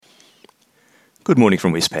Good morning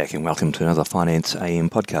from Westpac and welcome to another Finance AM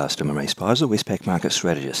podcast. I'm Ray Spicer, Westpac Market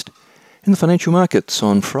Strategist. In the financial markets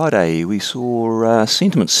on Friday, we saw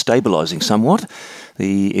sentiment stabilising somewhat.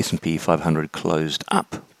 The S&P 500 closed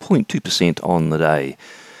up 0.2% on the day.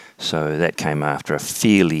 So that came after a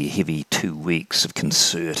fairly heavy 2 weeks of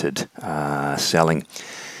concerted selling.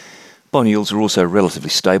 Bond yields are also relatively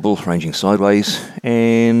stable, ranging sideways.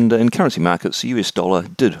 And in currency markets, the US dollar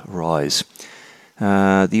did rise.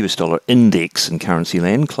 The US dollar index in currency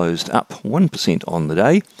land closed up 1% on the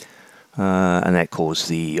day, and that caused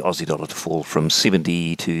the Aussie dollar to fall from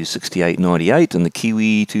 70 to 68.98 and the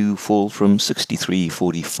Kiwi to fall from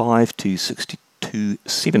 63.45 to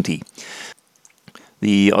 62.70.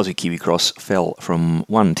 The Aussie Kiwi cross fell from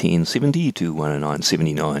 110.70 to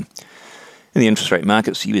 109.79. In the interest rate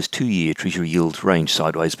markets, the US 2-year Treasury yields range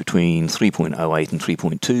sideways between 3.08 and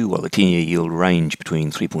 3.2, while the 10-year yield range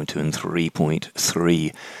between 3.2 and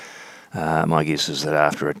 3.3. My guess is that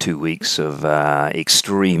after 2 weeks of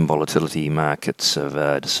extreme volatility, markets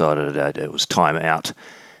have decided that it was time out,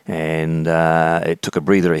 and it took a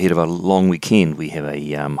breather ahead of a long weekend. We have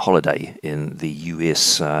a holiday in the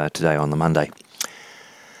US today on the Monday.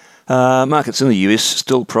 Markets in the US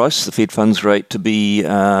still price the Fed funds rate to be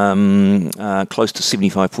close to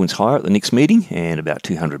 75 points higher at the next meeting and about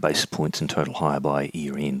 200 basis points in total higher by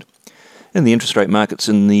year end. In the interest rate markets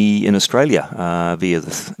in Australia, via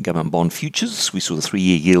the government bond futures, we saw the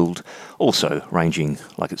 3-year yield also ranging,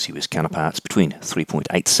 like its US counterparts, between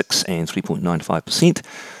 3.86 and 3.95%,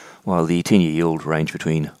 while the 10-year yield ranged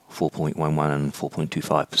between 4.11 and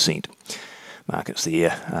 4.25%. Markets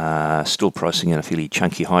there still pricing in a fairly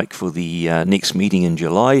chunky hike for the next meeting in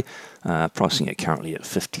July, pricing it currently at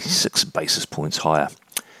 56 basis points higher.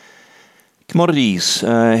 Commodities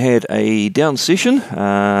had a down session.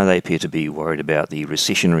 They appear to be worried about the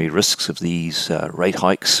recessionary risks of these rate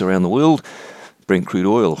hikes around the world. Brent crude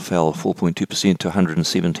oil fell 4.2% to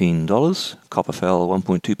 $117. Copper fell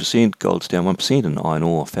 1.2%, gold's down 1%, and iron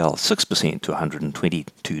ore fell 6% to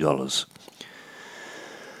 $122.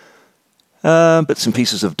 Bits and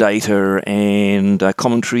pieces of data and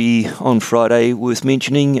commentary on Friday worth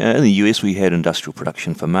mentioning. In the US, we had industrial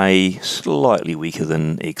production for May, slightly weaker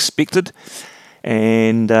than expected.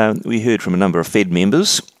 And we heard from a number of Fed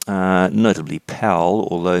members, notably Powell,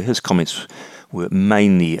 although his comments were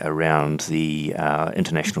mainly around the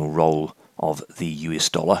international role of the US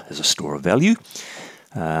dollar as a store of value.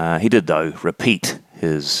 He did, though, repeat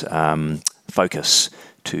his focus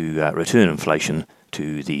to return inflation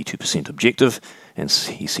to the 2% objective, and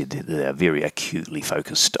he said that they are very acutely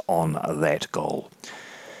focused on that goal.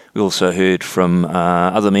 We also heard from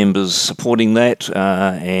other members supporting that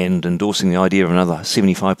and endorsing the idea of another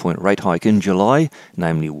 75-point rate hike in July,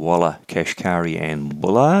 namely Waller, Kashkari and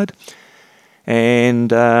Bullard.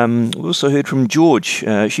 And we also heard from George.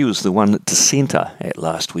 She was the one dissenter at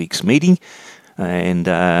last week's meeting, and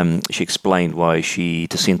she explained why she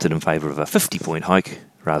dissented in favour of a 50-point hike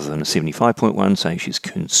rather than a 75-point one, saying she's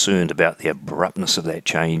concerned about the abruptness of that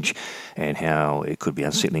change and how it could be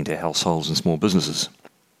unsettling to households and small businesses.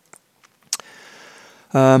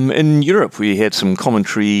 In Europe, we had some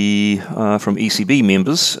commentary from ECB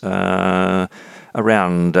members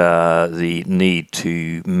around the need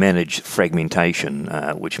to manage fragmentation,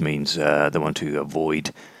 which means they want to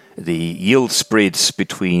avoid the yield spreads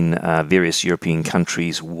between various European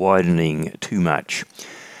countries widening too much.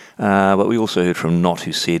 But we also heard from Knott,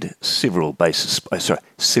 who said several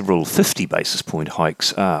 50 basis point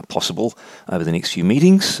hikes are possible over the next few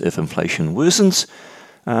meetings if inflation worsens.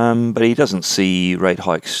 But he doesn't see rate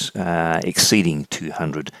hikes exceeding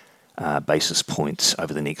 200 basis points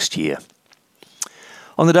over the next year.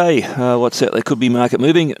 On the day, what's that? There could be market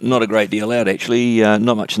moving. Not a great deal out, actually.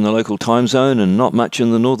 Not much in the local time zone and not much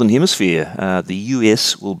in the Northern Hemisphere. The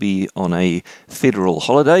US will be on a federal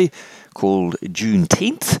holiday called June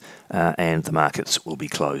 10th, and the markets will be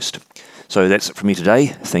closed. So that's it from me today.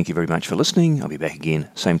 Thank you very much for listening. I'll be back again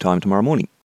same time tomorrow morning.